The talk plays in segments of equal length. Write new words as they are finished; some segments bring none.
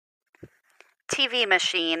TV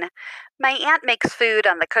machine. My aunt makes food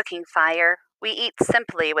on the cooking fire. We eat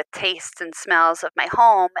simply with tastes and smells of my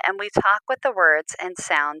home, and we talk with the words and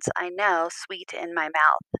sounds I know sweet in my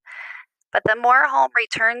mouth. But the more home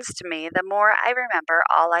returns to me, the more I remember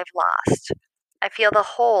all I've lost. I feel the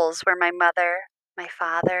holes where my mother, my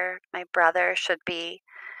father, my brother should be,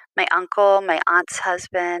 my uncle, my aunt's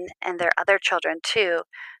husband, and their other children too,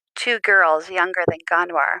 two girls younger than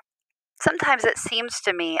Ganwar. Sometimes it seems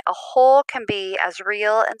to me a hole can be as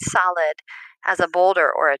real and solid as a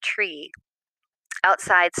boulder or a tree.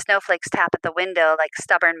 Outside, snowflakes tap at the window like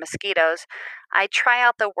stubborn mosquitoes. I try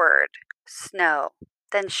out the word, snow,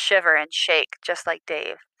 then shiver and shake, just like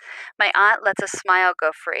Dave. My aunt lets a smile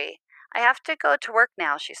go free. I have to go to work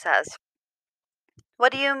now, she says.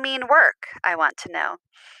 What do you mean, work? I want to know.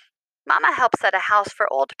 Mama helps at a house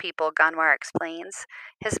for old people, Ganwar explains.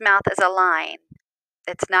 His mouth is a line.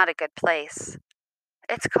 It's not a good place.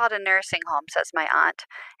 It's called a nursing home, says my aunt,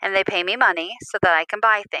 and they pay me money so that I can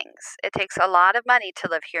buy things. It takes a lot of money to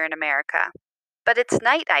live here in America. But it's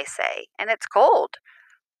night, I say, and it's cold.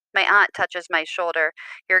 My aunt touches my shoulder.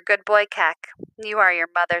 You're a good boy, Keck. You are your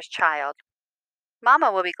mother's child.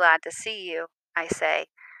 Mama will be glad to see you, I say.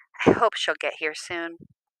 I hope she'll get here soon.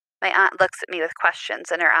 My aunt looks at me with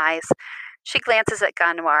questions in her eyes. She glances at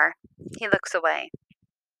Ganwar. He looks away.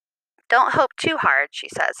 Don't hope too hard, she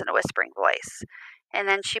says in a whispering voice. And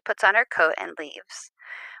then she puts on her coat and leaves.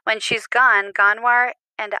 When she's gone, Ganwar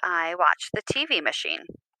and I watch the TV machine.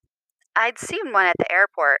 I'd seen one at the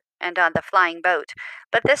airport and on the flying boat,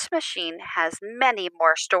 but this machine has many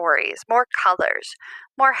more stories, more colors,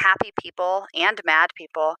 more happy people and mad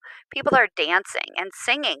people. People are dancing and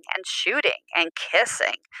singing and shooting and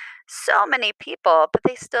kissing. So many people, but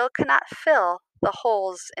they still cannot fill the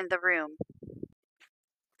holes in the room.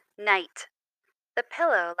 Night. The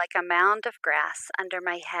pillow, like a mound of grass under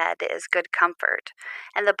my head, is good comfort,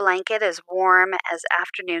 and the blanket is warm as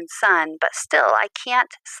afternoon sun, but still I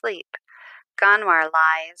can't sleep. Ganwar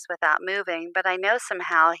lies without moving, but I know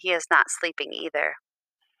somehow he is not sleeping either.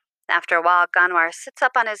 After a while, Ganwar sits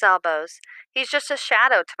up on his elbows. He's just a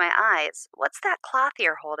shadow to my eyes. What's that cloth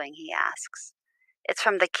you're holding? He asks. It's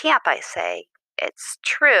from the camp, I say. It's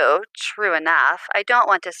true enough. I don't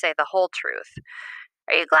want to say the whole truth.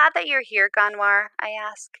 Are you glad that you're here, Ganwar? I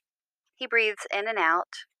ask. He breathes in and out,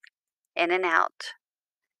 in and out.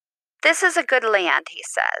 This is a good land, he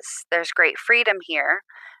says. There's great freedom here.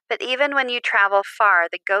 But even when you travel far,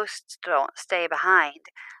 the ghosts don't stay behind.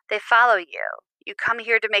 They follow you. You come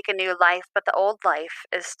here to make a new life, but the old life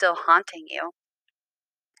is still haunting you.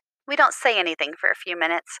 We don't say anything for a few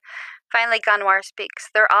minutes. Finally, Ganwar speaks.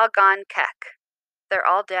 They're all gone, Keck. They're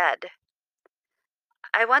all dead.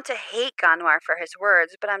 I want to hate Ganwar for his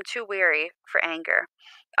words, but I'm too weary for anger.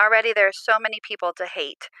 Already there are so many people to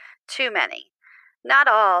hate. Too many. Not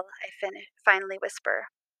all, I finally whisper.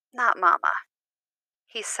 Not Mama.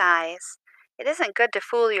 He sighs. It isn't good to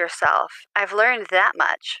fool yourself. I've learned that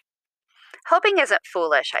much. Hoping isn't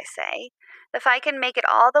foolish, I say. If I can make it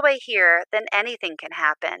all the way here, then anything can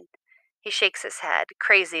happen. He shakes his head.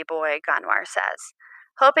 Crazy boy, Ganwar says.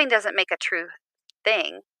 Hoping doesn't make a true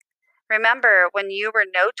thing. Remember when you were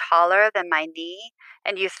no taller than my knee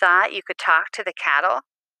and you thought you could talk to the cattle?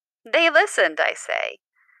 They listened, I say.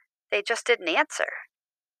 They just didn't answer.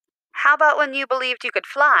 How about when you believed you could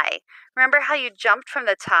fly? Remember how you jumped from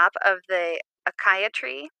the top of the acacia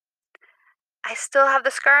tree? I still have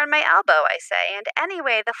the scar on my elbow, I say, and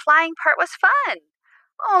anyway, the flying part was fun.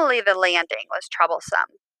 Only the landing was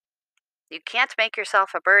troublesome. You can't make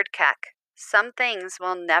yourself a bird, Keck. Some things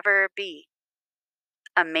will never be.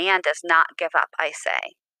 A man does not give up, I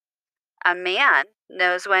say. A man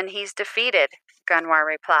knows when he's defeated, Ganwar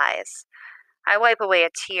replies. I wipe away a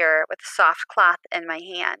tear with a soft cloth in my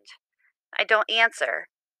hand. I don't answer.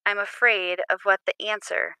 I'm afraid of what the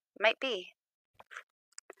answer might be.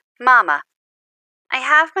 Mama. I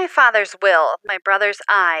have my father's will, my brother's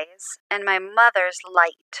eyes, and my mother's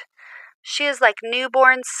light. She is like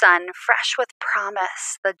newborn sun, fresh with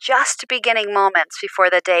promise, the just beginning moments before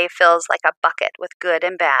the day fills like a bucket with good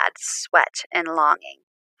and bad, sweat and longing.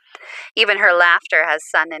 Even her laughter has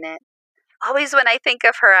sun in it. Always when I think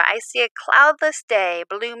of her, I see a cloudless day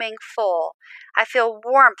blooming full. I feel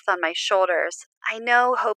warmth on my shoulders. I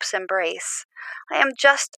know hope's embrace. I am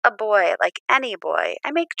just a boy like any boy.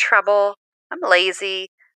 I make trouble. I'm lazy.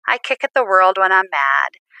 I kick at the world when I'm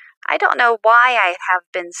mad. I don't know why I have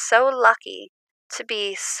been so lucky to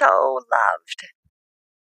be so loved.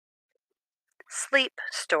 Sleep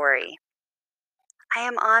story. I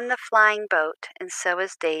am on the flying boat, and so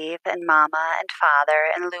is Dave and Mama and Father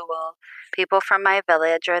and Lewel. People from my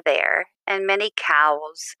village are there, and many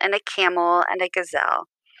cows, and a camel, and a gazelle.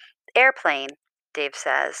 Airplane, Dave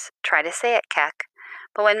says. Try to say it, Keck.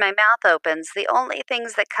 But when my mouth opens, the only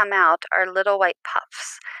things that come out are little white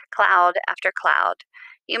puffs, cloud after cloud.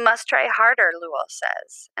 You must try harder, Luel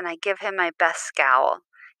says, and I give him my best scowl.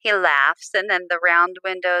 He laughs, and then the round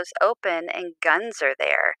windows open, and guns are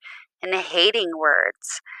there, and hating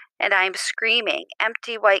words, and I'm screaming,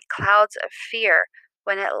 empty white clouds of fear,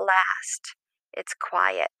 when at last it's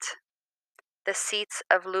quiet. The seats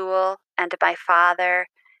of Luel and my father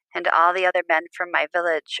and all the other men from my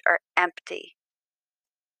village are empty.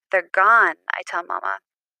 They're gone, I tell Mama.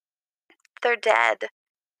 They're dead.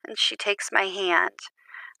 And she takes my hand.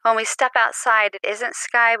 When we step outside, it isn't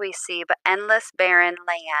sky we see, but endless barren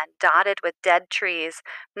land, dotted with dead trees,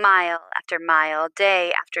 mile after mile,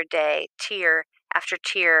 day after day, tier after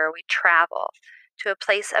tier, we travel to a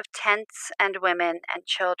place of tents and women and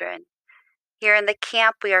children. Here in the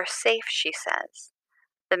camp we are safe, she says.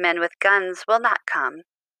 The men with guns will not come.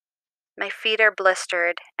 My feet are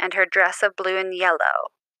blistered, and her dress of blue and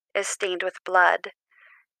yellow is stained with blood,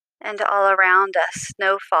 and all around us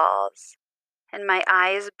snow falls, and my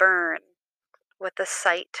eyes burn with the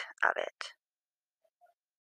sight of it.